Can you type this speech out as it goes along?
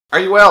Are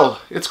you well?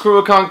 It's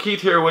CruachanKeith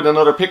here with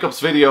another pickups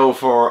video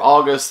for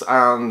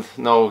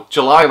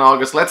July and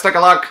August. Let's take a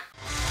look.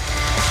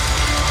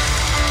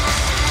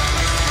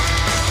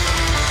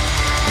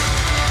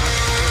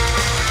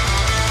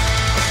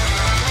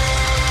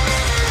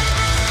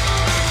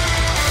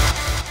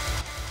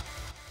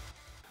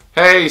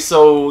 Hey,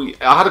 so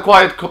I had a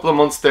quiet couple of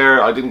months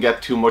there. I didn't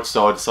get too much,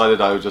 so I decided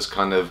I would just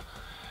kind of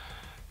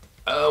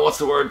what's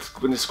the word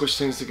when you squish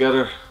things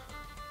together?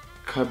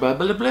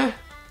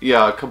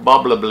 Yeah,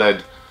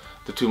 bled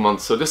the 2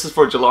 months. So this is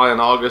for July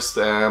and August.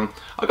 I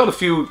got a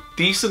few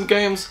decent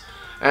games.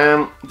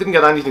 Didn't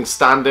get anything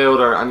standout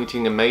or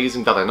anything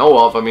amazing that I know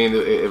of. I mean,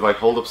 if I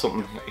hold up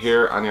something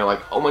here and you're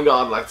like, oh my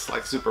god, that's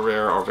like super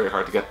rare or very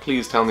hard to get,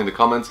 please tell me in the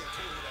comments.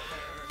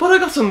 But I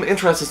got some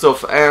interesting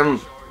stuff.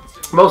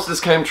 Most of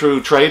this came through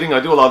trading. I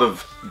do a lot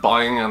of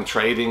buying and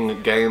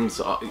trading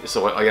games,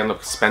 so I end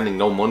up spending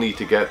no money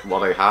to get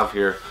what I have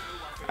here.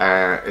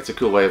 It's a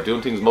cool way of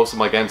doing things. Most of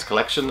my games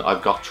collection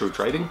I've got through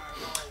trading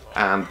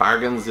and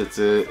bargains. It's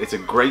a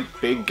great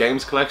big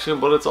games collection,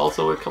 but it's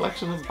also a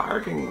collection of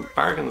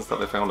bargains that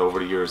I found over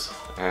the years.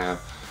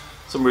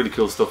 Some really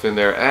cool stuff in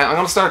there. I'm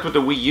going to start with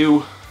the Wii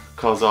U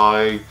because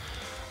I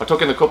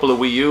took in a couple of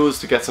Wii U's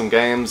to get some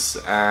games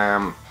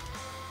from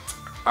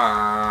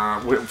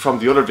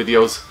the other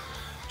videos.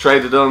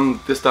 Traded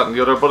them, this, that and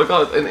the other, but I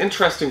got an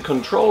interesting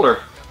controller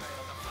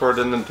for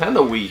the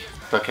Nintendo Wii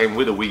that came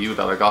with a Wii U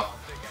that I got.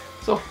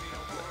 So,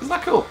 isn't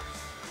that cool?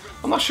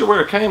 I'm not sure where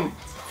it came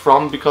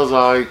from because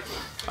I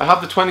have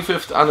the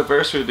 25th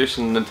anniversary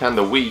edition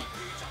Nintendo Wii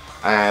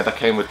that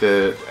came with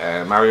the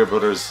Mario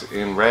Brothers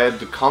in red.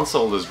 The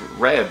console is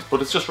red,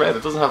 but it's just red.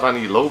 It doesn't have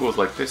any logos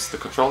like this. The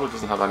controller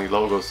doesn't have any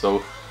logos,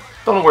 so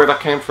don't know where that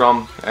came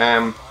from.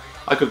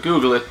 I could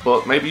Google it,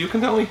 but maybe you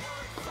can tell me.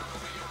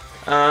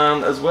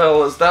 And as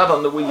well as that,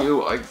 on the Wii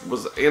U, I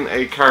was in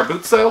a car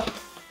boot sale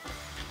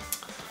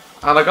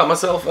and I got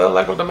myself a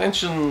LEGO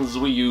Dimensions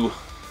Wii U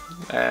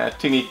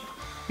thingy.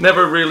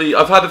 Never really,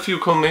 I've had a few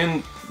come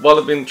in while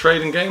I've been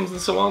trading games and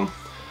so on.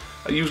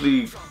 I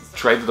usually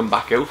traded them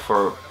back out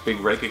for big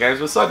rake of games.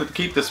 I decided to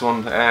keep this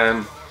one.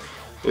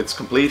 It's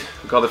complete.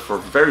 Got it for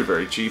very,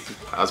 very cheap,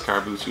 as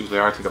car boots usually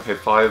are. I think I paid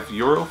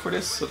 €5 for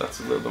this, so that's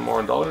a little bit more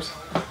in dollars.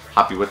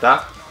 Happy with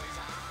that.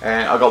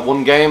 I got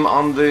one game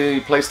on the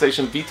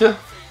PlayStation Vita.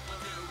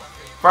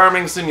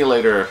 Farming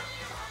Simulator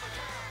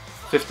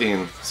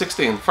 16.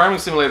 Farming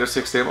Simulator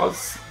 16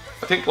 was,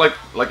 I think,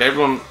 like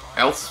everyone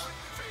else,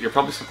 you're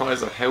probably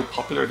surprised at how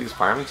popular these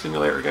farming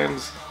simulator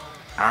games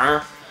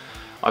are.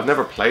 I've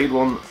never played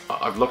one.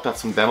 I've looked at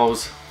some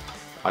demos.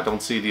 I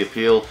don't see the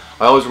appeal.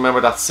 I always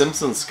remember that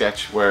Simpsons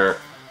sketch where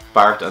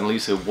Bart and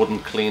Lisa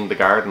wouldn't clean the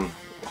garden.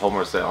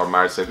 Homer said, or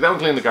Marge said, they don't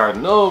clean the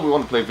garden. No, we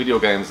want to play video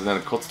games, and then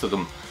it cuts to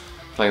them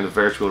playing the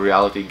virtual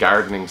reality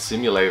gardening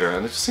simulator,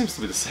 and it just seems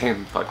to be the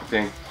same type of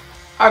thing.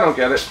 I don't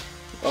get it.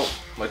 Oh,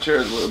 my chair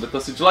is a little bit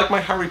dusty. Do you like my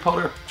Harry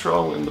Potter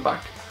throw in the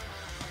back?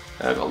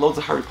 I got loads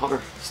of Harry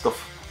Potter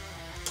stuff.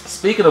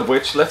 Speaking of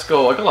which, let's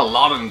go. I got a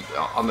lot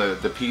on the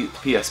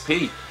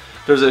PSP.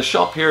 There's a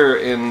shop here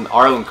in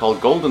Ireland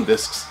called Golden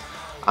Discs,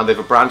 and they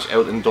have a branch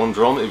out in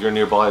Dundrum. If you're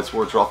nearby, it's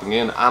worth dropping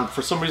in. And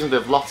for some reason, they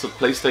have lots of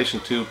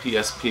PlayStation 2,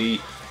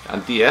 PSP,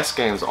 and DS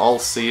games, all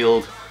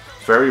sealed.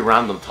 Very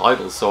random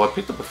titles, so I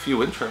picked up a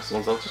few interesting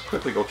ones. I'll just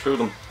quickly go through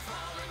them.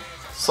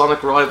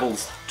 Sonic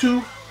Rivals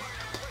 2,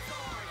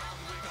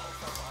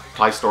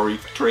 Toy Story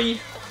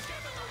 3.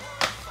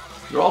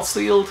 They're all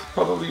sealed,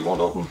 probably won't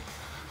open.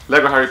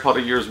 Lego Harry Potter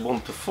Years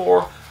 1 to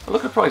 4. And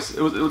look at the price.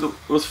 It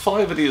was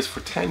 5 of these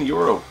for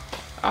 €10.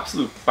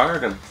 Absolute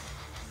bargain.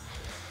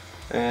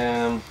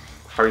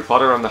 Harry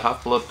Potter and the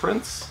Half-Blood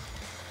Prince.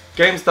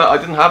 Games that I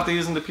didn't have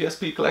these in the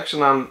PSP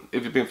collection, and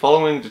if you've been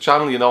following the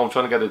channel, you know I'm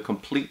trying to get a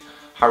complete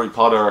Harry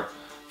Potter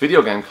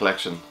video game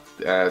collection.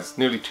 It's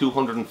nearly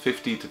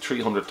 250 to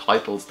 300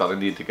 titles that I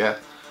need to get.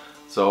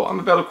 So I'm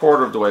about a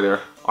quarter of the way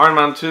there. Iron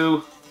Man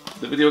 2,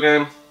 the video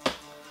game.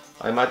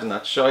 I imagine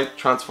that's shite.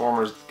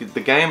 Transformers, the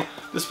game.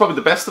 This is probably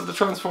the best of the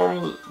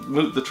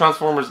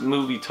Transformers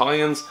movie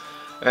tie-ins.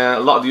 A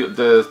lot of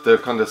the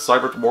kind of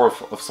Cyber War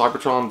of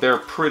Cybertron, they're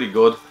pretty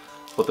good.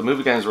 But the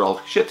movie games are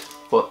all shit.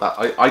 But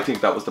I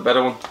think that was the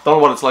better one. Don't know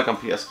what it's like on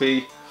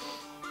PSP.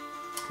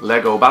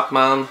 Lego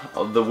Batman,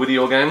 the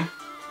video game.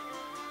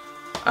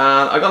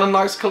 And I got a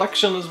nice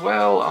collection as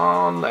well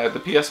on the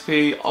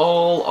PSP,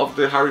 all of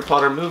the Harry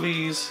Potter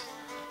movies,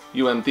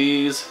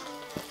 UMDs,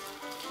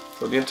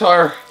 so the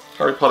entire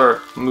Harry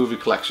Potter movie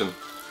collection,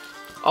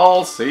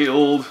 all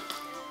sealed.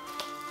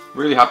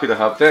 Really happy to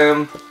have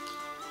them.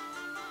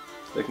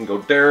 They can go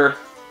there.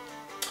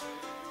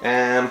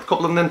 And a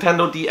couple of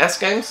Nintendo DS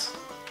games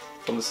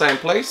from the same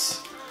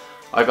place.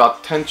 I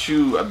got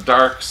Tenchu A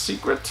Dark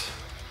Secret,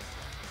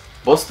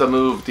 Bust a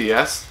Move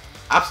DS,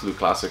 absolute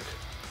classic.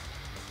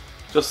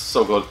 Just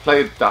so good.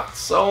 Played that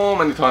so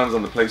many times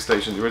on the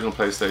PlayStation, the original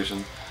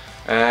PlayStation.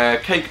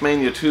 Cake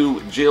Mania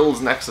 2,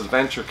 Jill's Next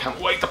Adventure. Can't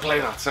wait to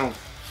play that. Sounds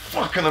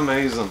fucking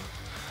amazing.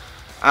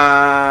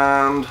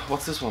 And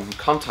what's this one?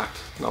 Contact.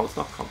 No, it's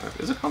not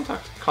Contact. Is it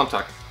Contact?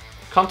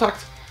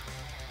 Contact.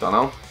 Don't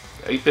know.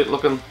 8-bit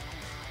looking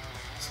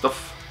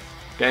stuff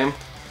game.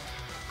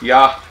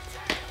 Yeah,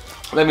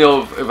 let me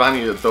know if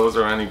any of those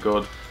are any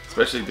good,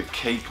 especially the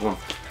cake one.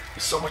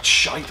 There's so much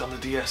shite on the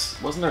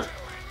DS, wasn't there?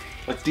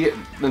 Like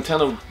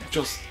Nintendo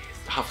just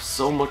have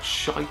so much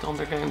shite on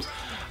their games.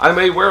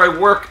 Anyway, where I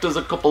work, there's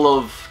a couple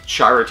of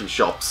charity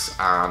shops,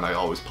 and I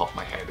always pop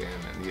my head in,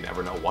 and you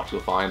never know what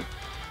you'll find.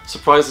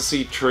 Surprised to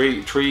see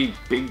three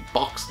big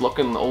box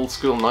looking old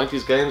school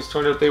 90s games.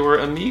 Turned out they were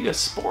Amiga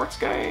sports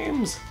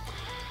games.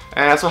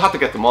 So I had to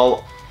get them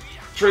all.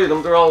 3 of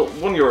them, they're all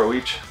 €1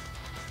 each.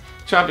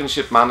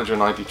 Championship Manager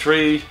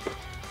 93,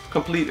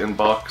 complete in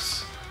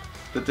box.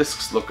 The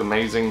discs look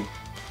amazing.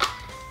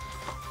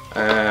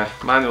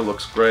 Manual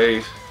looks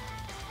great.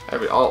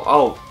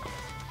 All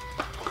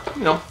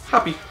you know,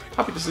 happy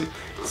to see.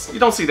 You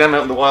don't see them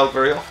out in the wild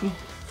very often.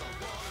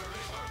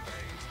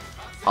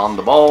 On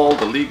the Ball,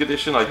 the League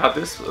Edition. I had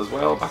this as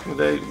well back in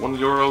the day,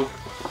 €1.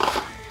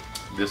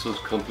 This was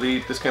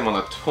complete. This came on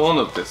a ton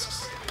of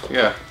discs.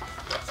 Yeah,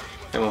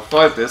 came on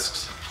 5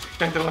 discs.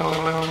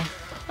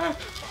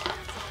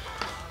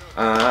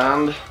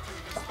 And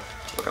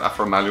look at that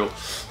for a manual.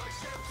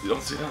 You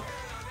don't see that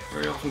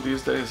very often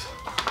these days.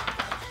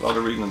 A lot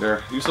of reading in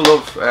there. I used to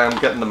love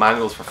getting the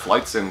manuals for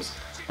flight sims.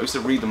 I used to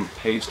read them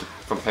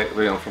from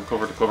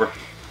cover to cover.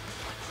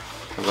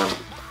 Because I'm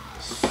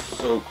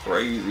so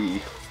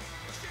crazy.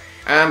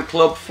 And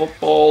Club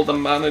Football, the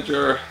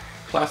manager,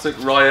 classic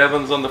Roy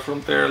Evans on the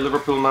front there,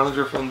 Liverpool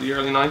manager from the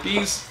early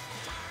 90s.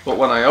 But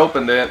when I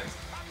opened it,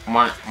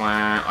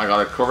 I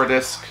got a cover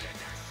disc,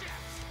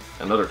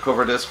 another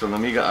cover disc from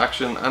Amiga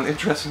Action, and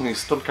interestingly,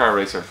 Stunt Car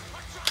Racer,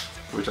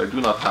 which I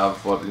do not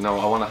have, but you know,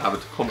 I want to have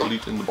it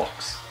complete in the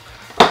box.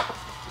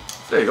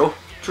 There you go,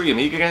 3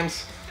 Amiga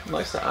games.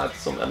 Nice to add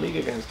some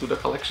Amiga games to the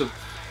collection.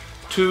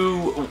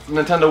 2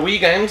 Nintendo Wii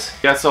games.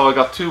 Yeah, so I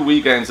got 2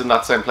 Wii games in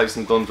that same place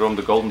in Dundrum,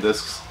 the golden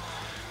discs.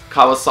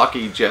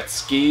 Kawasaki Jet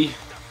Ski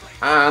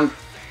and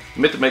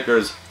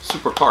Mythmaker's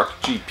Super Kart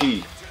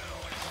GP.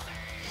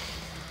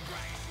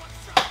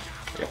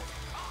 Yeah.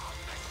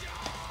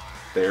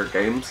 They are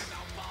games.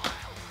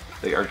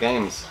 They are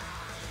games.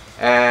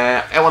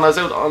 And when I was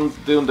out on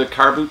doing the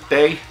car boot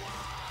day,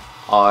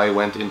 I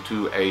went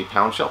into a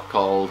pound shop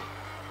called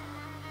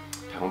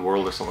Pound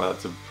World or something.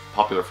 It's a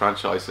popular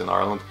franchise in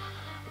Ireland.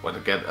 Went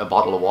to get a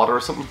bottle of water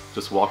or something.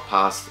 Just walked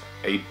past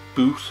a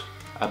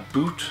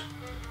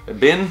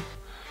bin.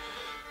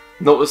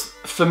 Noticed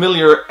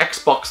familiar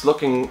Xbox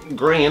looking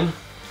green,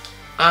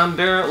 and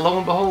there, lo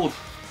and behold,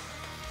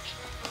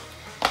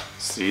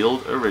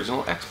 sealed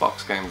original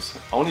Xbox games.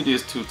 Only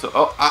these 2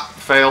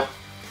 fail.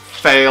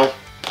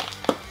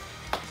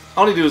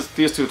 Only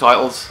these 2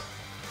 titles.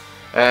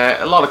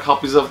 A lot of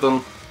copies of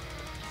them,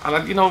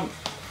 and you know,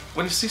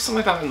 when you see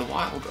something like that in the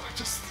wild,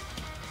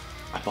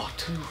 I bought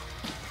 2.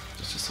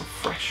 It's just so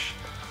fresh.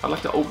 I'd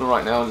like to open it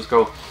right now and just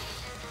go,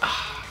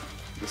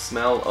 the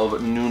smell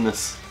of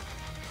newness.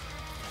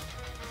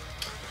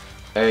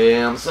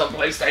 And some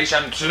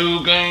PlayStation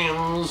 2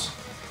 games.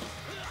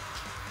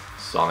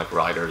 Sonic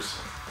Riders,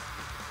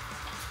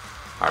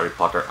 Harry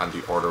Potter and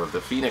the Order of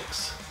the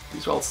Phoenix.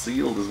 These are all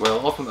sealed as well,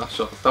 all from that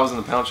shop. That was in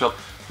the pound shop.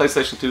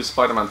 PlayStation 2,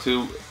 Spider-Man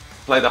 2.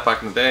 Played that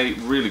back in the day.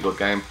 Really good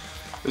game.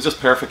 It was just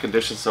perfect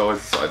condition, so I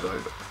decided I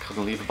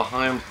couldn't leave it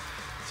behind.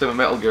 Same with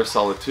Metal Gear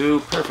Solid 2.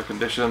 Perfect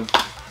condition.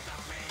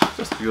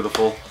 Just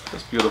beautiful.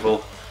 Just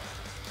beautiful.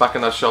 Back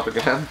in that shop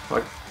again.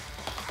 Like,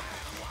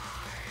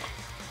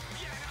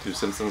 2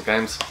 Simpsons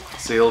games,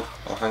 sealed.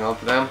 I'll hang on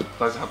to them.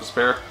 Nice to have a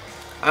spare.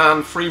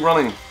 And Free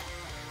Running.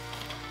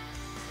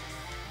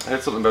 I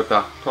heard something about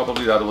that.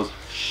 Probably that it was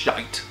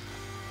shite.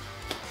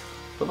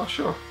 But not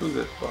sure. Who's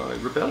it? By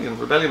Rebellion.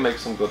 Rebellion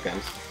makes some good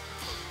games.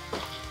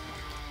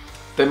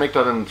 They make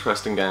that an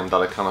interesting game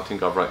that I cannot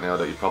think of right now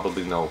that you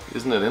probably know.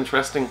 Isn't it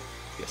interesting?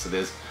 Yes, it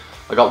is.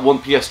 I got 1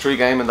 PS3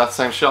 game in that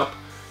same shop.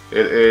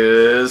 It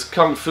is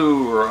Kung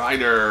Fu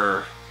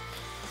Rider.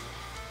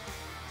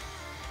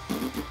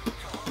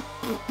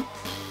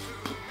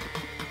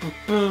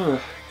 On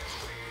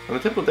a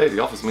typical day at the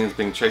office means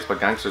being chased by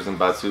gangsters in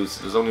bad suits.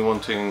 There's only one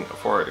thing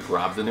for it: to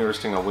grab the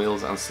nearest thing on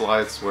wheels and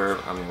slide, swerve,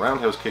 and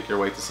roundhouse kick your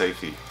way to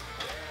safety.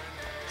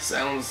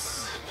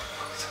 Sounds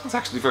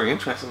actually very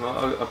interesting.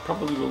 I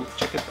probably will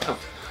check it out.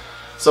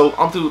 So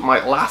onto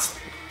my last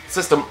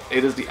system.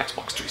 It is the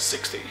Xbox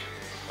 360.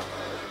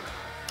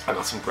 I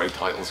got some great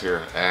titles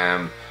here.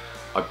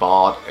 I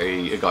bought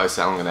a guy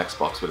selling an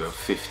Xbox with about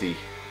 50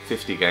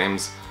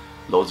 games.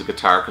 Loads of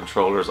guitar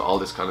controllers, all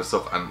this kind of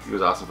stuff, and he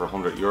was asking for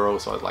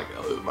 €100, so I was like,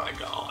 oh my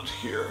god,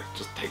 here,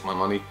 just take my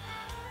money.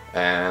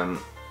 And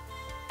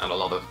a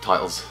lot of the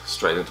titles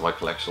straight into my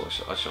collection.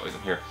 I'll show you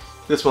them here.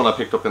 This one I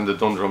picked up in the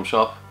Dundrum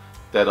shop,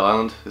 Dead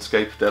Island,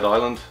 Escape Dead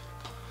Island.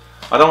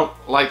 I don't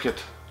like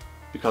it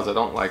because I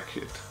don't like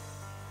it.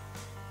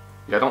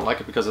 Yeah, I don't like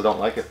it because I don't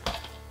like it.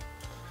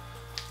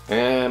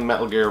 And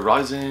Metal Gear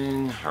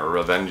Rising,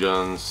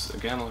 Revengeance,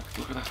 again,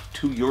 look at that,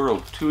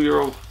 €2,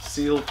 €2,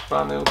 sealed,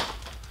 brand new.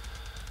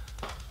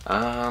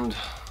 And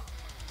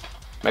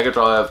Mega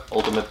Drive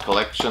Ultimate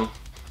Collection,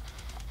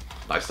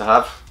 nice to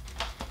have.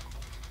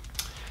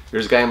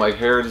 Here's a game I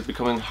heard is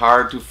becoming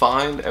hard to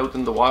find out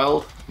in the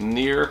wild,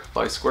 Near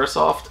by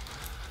Squaresoft.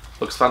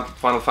 Looks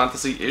Final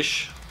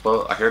Fantasy-ish,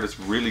 but I heard it's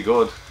really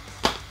good.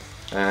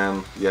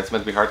 Yeah, it's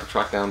meant to be hard to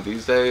track down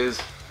these days.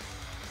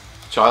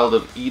 Child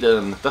of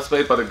Eden. That's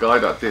made by the guy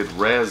that did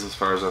Rez, as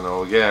far as I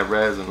know. Yeah,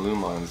 Rez and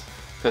Lumines.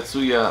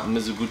 Tetsuya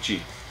Mizuguchi.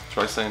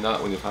 Try saying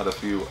that when you've had a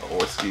few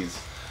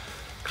whiskeys.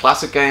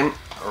 Classic game,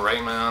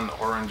 Rayman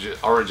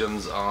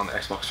Origins on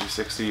Xbox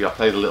 360. I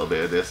played a little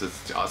bit of this.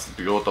 It's just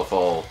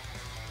beautiful.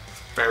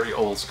 Very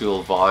old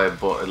school vibe,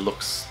 but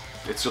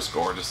it's just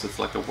gorgeous. It's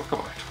like a work of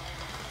art.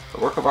 A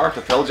work of art,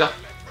 I told ya.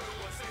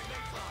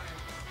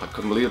 I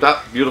couldn't believe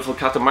that. Beautiful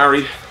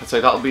Katamari. I'd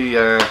say that'll be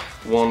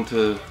one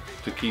to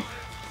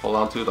hold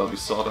on to. That'll be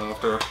sought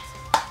after.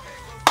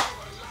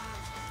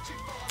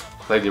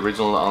 Played the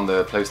original on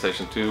the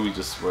PlayStation 2. We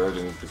just swear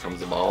it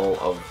becomes a ball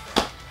of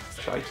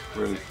shite,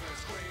 really.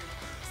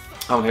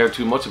 I haven't heard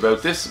too much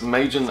about this.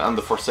 Majin and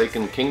the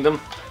Forsaken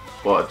Kingdom.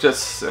 But it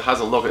has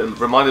a look. It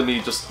reminded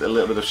me just a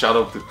little bit of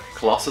Shadow of the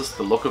Colossus.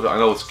 The look of it. I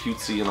know it's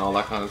cutesy and all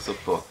that kind of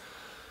stuff, but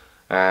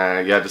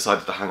yeah, I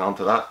decided to hang on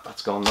to that.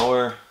 That's going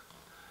nowhere.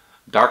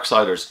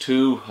 Darksiders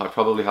 2. I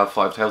probably have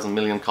 5,000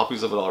 million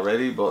copies of it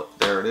already, but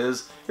there it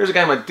is. Here's a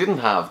game I didn't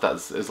have that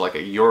is like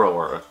 €1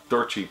 or a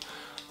dirt cheap.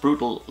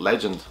 Brutal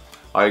Legend.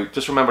 I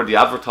just remember the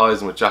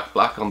advertising with Jack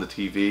Black on the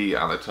TV,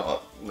 and I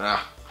thought, nah,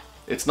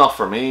 it's not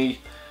for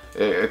me.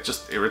 It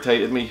just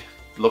irritated me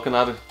looking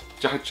at it.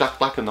 Jack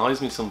Black annoys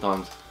me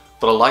sometimes,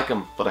 but I like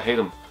him, but I hate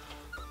him,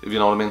 if you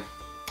know what I mean.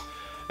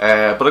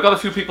 But I got a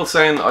few people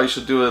saying I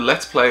should do a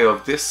Let's Play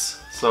of this,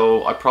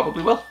 so I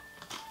probably will,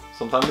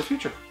 sometime in the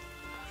future.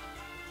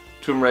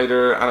 Tomb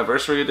Raider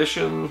Anniversary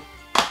Edition,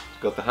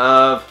 got to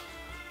have.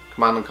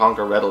 Command &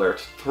 Conquer Red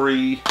Alert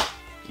 3,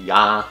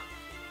 yeah.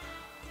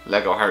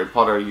 Lego Harry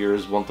Potter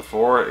Years 1 to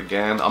 4,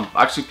 again. I'm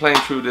actually playing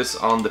through this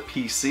on the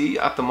PC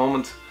at the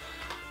moment.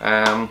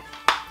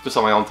 Just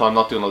on my own time,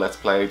 not doing a Let's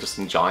Play, just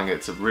enjoying it.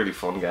 It's a really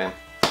fun game.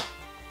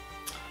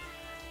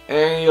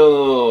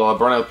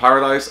 Burnout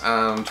Paradise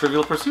and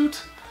Trivial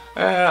Pursuit.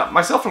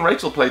 Myself and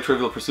Rachel play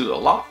Trivial Pursuit a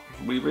lot.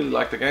 We really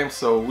like the game,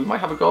 so we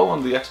might have a go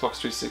on the Xbox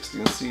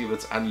 360 and see if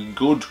it's any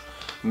good.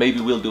 Maybe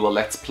we'll do a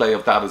Let's Play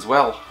of that as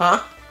well,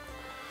 huh?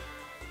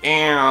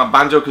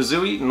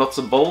 Banjo-Kazooie, Nuts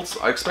and Bolts.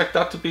 I expect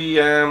that to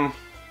be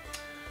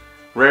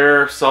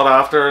rare, sought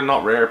after.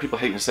 Not rare, people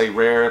hate to say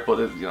rare, but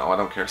you know, I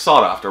don't care.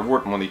 Sought after,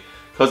 worth money.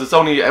 Because it's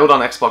only out on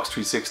Xbox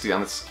 360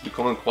 and it's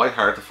becoming quite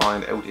hard to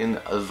find out in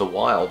the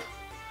wild.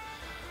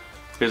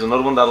 Here's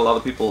another one that a lot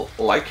of people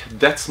like.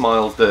 Death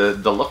Smiles, the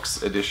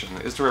Deluxe Edition.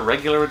 Is there a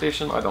regular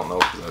edition? I don't know,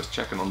 because I was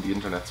checking on the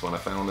internet when I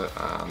found it,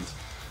 and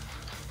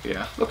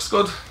yeah, looks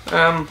good.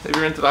 If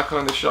you're into that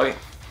kind of shite.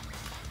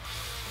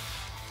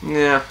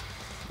 Yeah,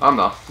 I'm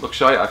not. Looks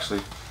shite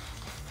actually.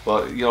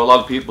 But you know, a lot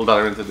of people that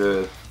are into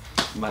the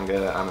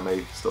manga,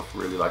 anime stuff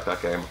really like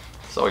that game.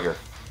 So I hear.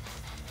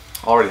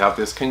 Already have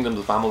this Kingdoms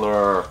of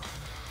Amalur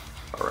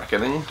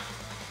Reckoning.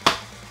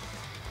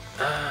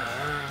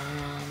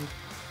 And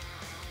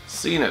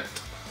Seen It. I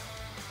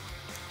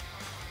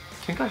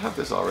think I have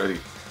this already.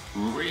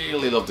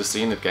 Really love the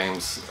Seen It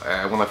games.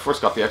 When I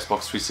first got the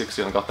Xbox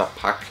 360 and I got that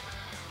pack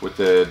with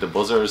the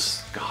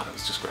buzzers, God, it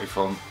was just great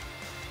fun.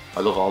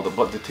 I love all the,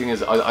 but the thing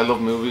is, I love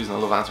movies and I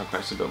love answering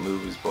questions about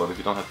movies, but if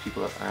you don't have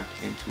people that aren't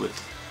into it,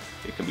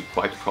 it can be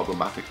quite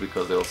problematic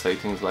because they'll say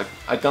things like,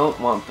 I don't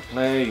want to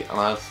play, and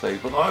I'll say,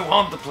 but I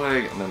want to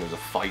play, and then there's a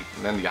fight,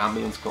 and then the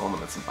ambulance come,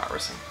 and it's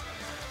embarrassing.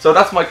 So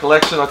that's my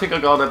collection. I think I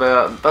got it,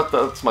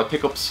 that's my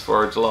pickups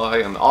for July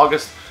and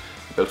August,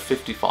 about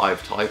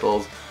 55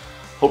 titles.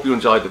 Hope you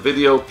enjoyed the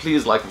video.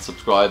 Please like and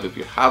subscribe if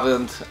you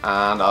haven't,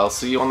 and I'll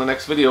see you on the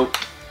next video.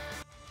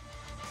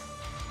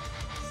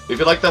 If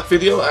you like that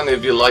video, and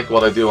if you like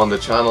what I do on the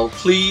channel,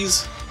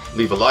 please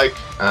leave a like,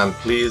 and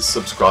please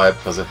subscribe,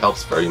 because it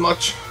helps very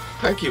much.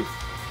 Thank you.